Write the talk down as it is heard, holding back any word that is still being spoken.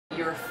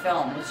your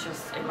film. It's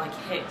just, it like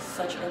hit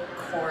such a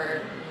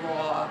core,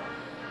 raw,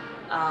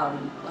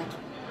 like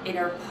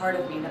inner part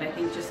of me that I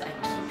think just I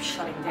keep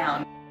shutting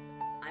down.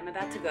 I'm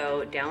about to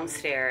go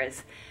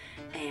downstairs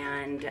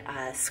and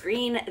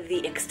screen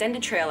the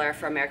extended trailer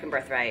for American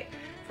Birthright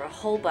for a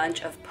whole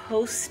bunch of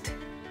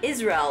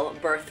post-Israel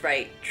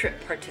Birthright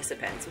trip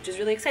participants, which is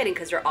really exciting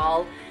because they're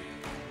all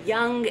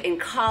young, in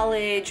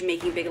college,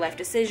 making big life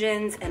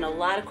decisions, and a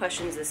lot of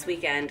questions this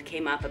weekend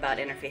came up about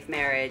interfaith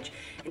marriage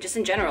and just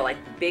in general, like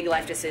big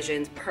life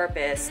decisions,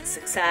 purpose,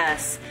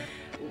 success,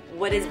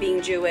 what is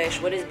being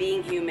Jewish, what is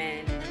being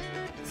human.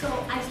 So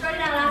I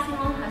started out asking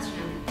one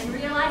question and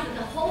realized that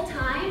the whole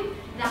time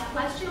that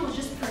question was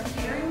just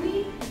preparing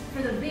me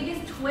for the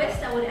biggest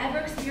twist I would ever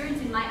experience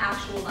in my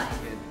actual life.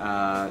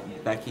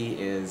 Becky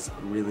is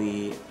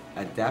really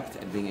adept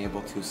at being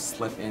able to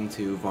slip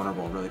into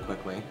vulnerable really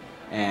quickly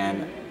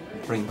and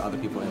bring other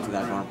people into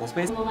that vulnerable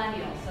space. I'm a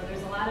millennial, so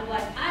there's a lot of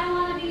like, I don't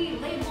want to be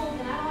labeled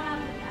and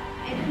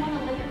I didn't want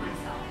to limit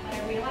myself, but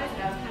I realized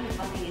that I was kind of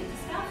bumping into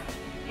stuff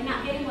and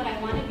not getting what I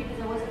wanted because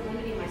I wasn't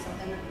limiting myself.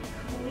 And the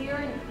clearer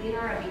and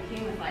cleaner I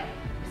became with like,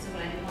 this is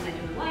what I want to do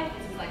in life,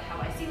 this is like how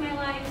I see my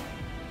life.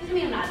 Doesn't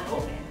mean I'm not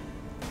open,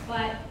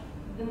 but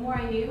the more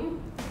I knew,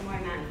 the more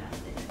I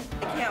manifested.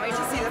 I can't wait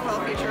to see the full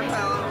feature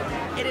film.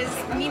 It is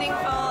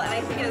meaningful and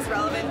I think it is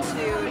relevant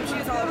to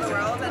Jews all over the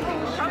world, and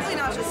probably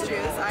not just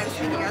Jews, I'm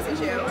speaking as a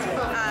Jew.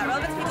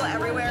 Relevant to people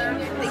everywhere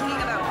thinking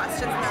about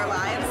questions in their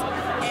lives,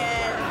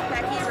 and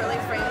Becky really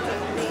framed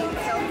the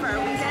film for our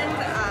weekend,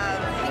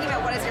 thinking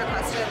about what is your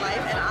question in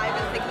life, and I've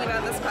been thinking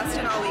about this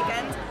question all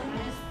weekend.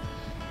 I just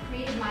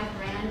created my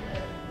brand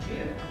of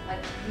Jew.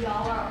 Like, we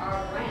all are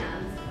our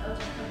brands of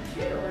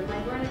Jew, and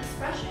like we're an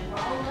expression, we're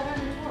all a letter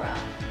in the Torah.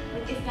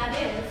 Like, if that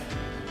is,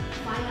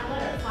 find that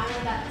letter, find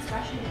where that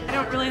expression is. I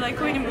don't really like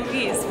going to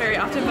movies very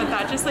often, but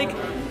that just like,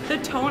 the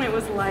tone, it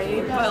was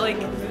light, but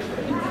like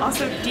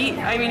also deep.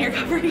 I mean, you're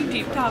covering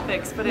deep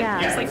topics, but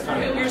it's just like,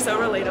 you're so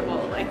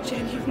relatable, like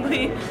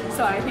genuinely.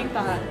 So I think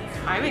that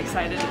I'm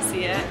excited to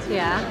see it.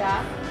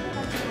 Yeah.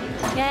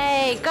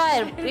 Yay,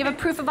 good. We have a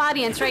proof of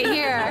audience right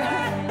here.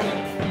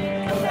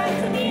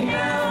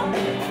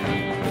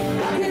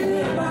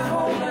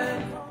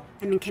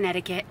 I'm in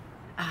Connecticut.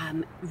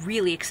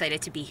 Really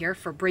excited to be here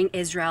for Bring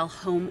Israel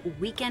Home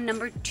weekend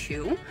number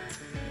 2.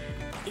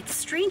 It's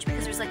strange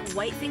because there's like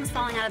white things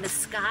falling out of the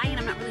sky and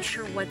I'm not really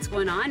sure what's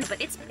going on, but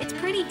it's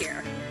pretty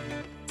here.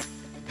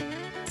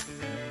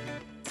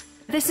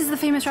 This is the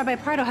famous Rabbi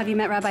Pardo. Have you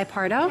met Rabbi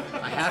Pardo?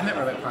 I have met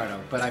Rabbi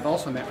Pardo, but I've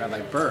also met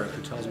Rabbi Berg,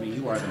 who tells me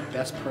you are the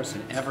best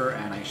person ever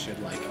and I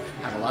should like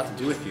have a lot to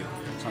do with you.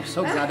 So I'm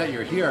so glad that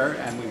you're here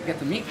and we get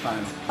to meet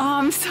finally. Oh,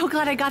 I'm so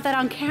glad I got that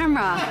on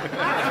camera.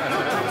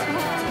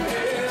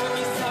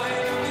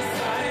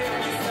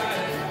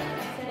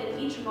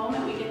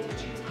 Moment we get to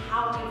choose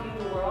how we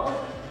view the world.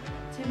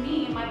 To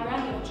me, my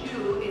brand of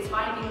Jew is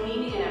finding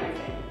meaning in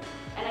everything.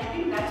 And I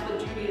think that's what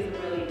Judaism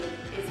really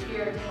is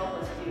here to help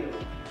us do.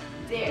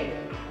 Dig,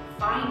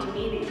 find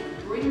meaning,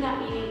 bring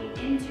that meaning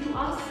into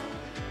us,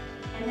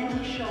 and then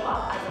we show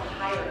up as a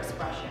higher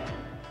expression.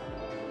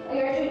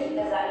 You're a Jew,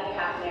 does that mean you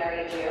have to marry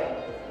a Jew?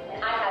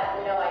 And I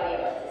have no idea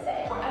what to say.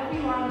 Wherever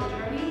you are on the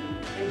journey,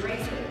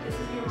 embrace it. This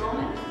is your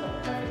moment, this is the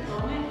perfect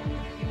moment.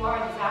 You are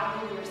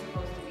exactly who you're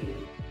supposed to be.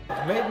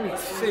 It made me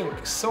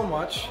think so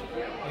much.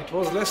 It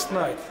was last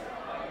night.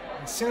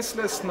 And since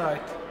last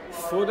night,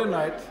 through the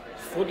night,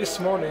 through this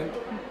morning,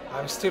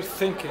 I'm still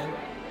thinking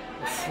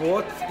of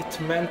what it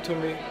meant to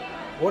me.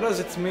 What does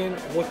it mean?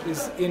 What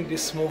is in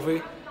this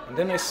movie? And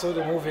then I saw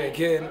the movie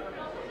again.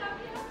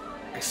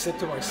 I said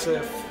to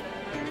myself,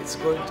 it's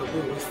going to be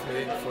with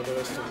me for the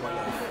rest of my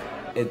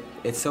life.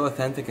 It's so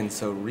authentic and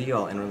so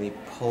real and really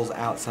pulls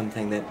out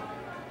something that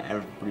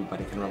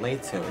everybody can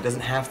relate to. It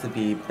doesn't have to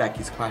be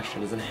Becky's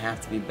question, it doesn't have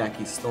to be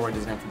Becky's story, it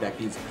doesn't have to be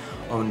Becky's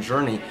own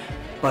journey,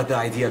 but the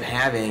idea of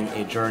having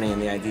a journey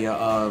and the idea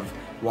of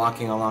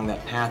walking along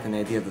that path and the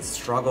idea of the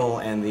struggle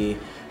and the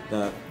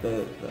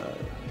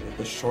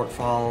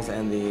shortfalls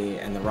and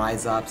the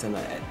rise-ups, and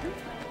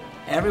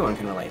everyone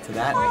can relate to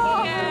that.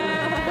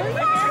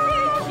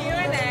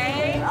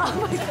 Q&A. Oh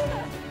my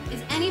God.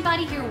 Is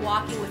anybody here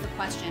walking with a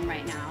question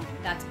right now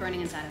that's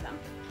burning inside of them?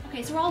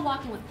 Okay, so we're all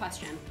walking with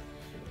question.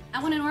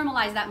 I want to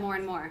normalize that more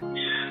and more.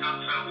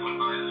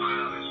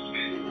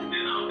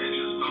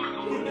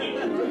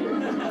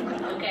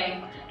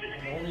 Okay.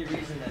 The only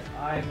reason that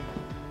I'm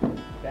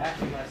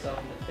bashing myself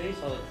in the face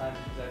all the time is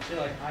because I feel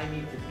like I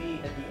need to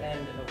be at the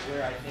end of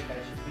where I think I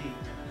should be,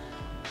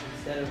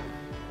 instead of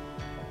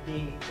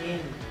being in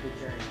the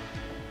journey.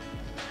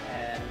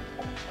 And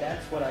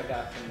that's what I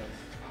got from this.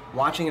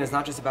 Watching it is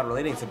not just about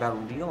relating, it's about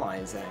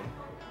realizing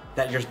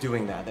that you're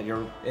doing that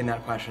you're in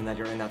that question, that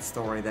you're in that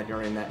story, that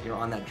you're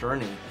on that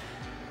journey.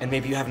 And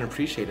maybe you haven't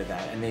appreciated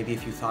that, and maybe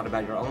if you thought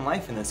about your own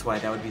life in this way,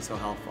 that would be so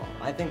helpful.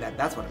 I think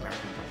that's what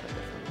American Birthright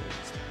did for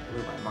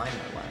me. It blew my mind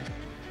that way.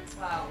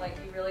 Wow, like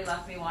you really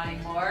left me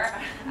wanting more.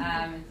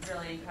 It's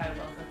really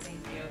incredible, so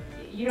thank you.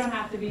 You don't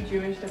have to be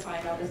Jewish to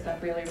find all this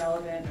stuff really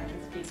relevant. I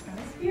can speak from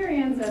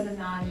experience as a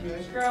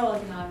non-Jewish girl,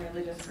 as a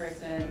non-religious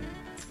person.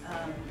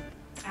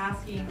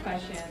 asking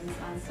questions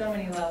on so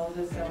many levels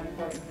is so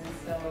important and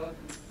so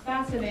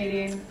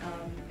fascinating,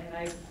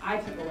 and I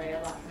took away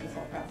a lot from this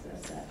whole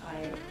process that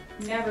I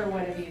never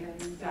would have even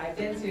dived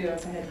into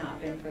if it had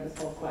not been for this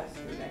whole quest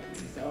through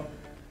Becky. So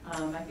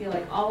I feel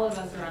like all of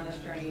us are on this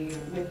journey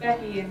with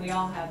Becky, and we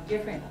all have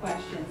different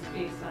questions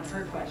based on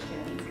her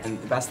questions.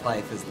 And the best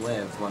life is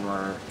lived when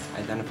we're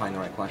identifying the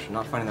right question,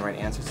 not finding the right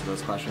answers to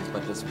those questions,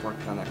 but just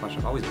working on that question.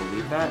 I've always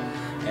believed that,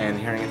 and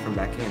hearing it from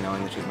Becky and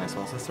knowing that she's my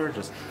soul sister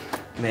just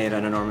made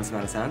an enormous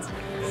amount of sense.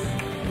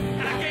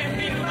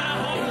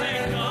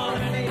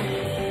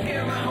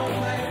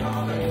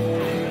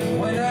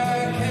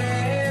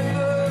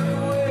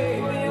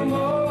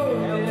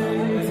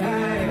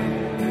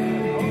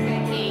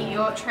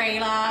 Your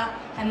trailer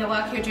and the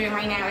work you're doing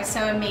right now is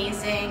so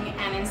amazing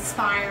and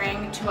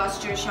inspiring to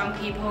us Jewish young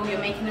people. You're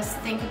making us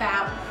think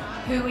about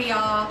who we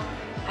are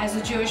as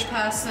a Jewish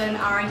person,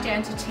 our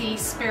identity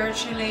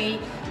spiritually,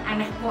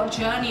 and what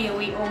journey are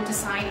we all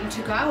deciding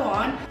to go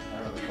on.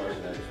 I don't have a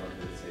question, I just wanted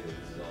to say that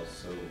this is all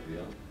so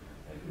real.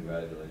 Like,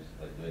 congratulations,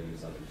 like making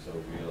something so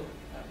real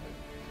happen.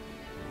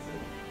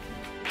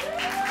 That's it.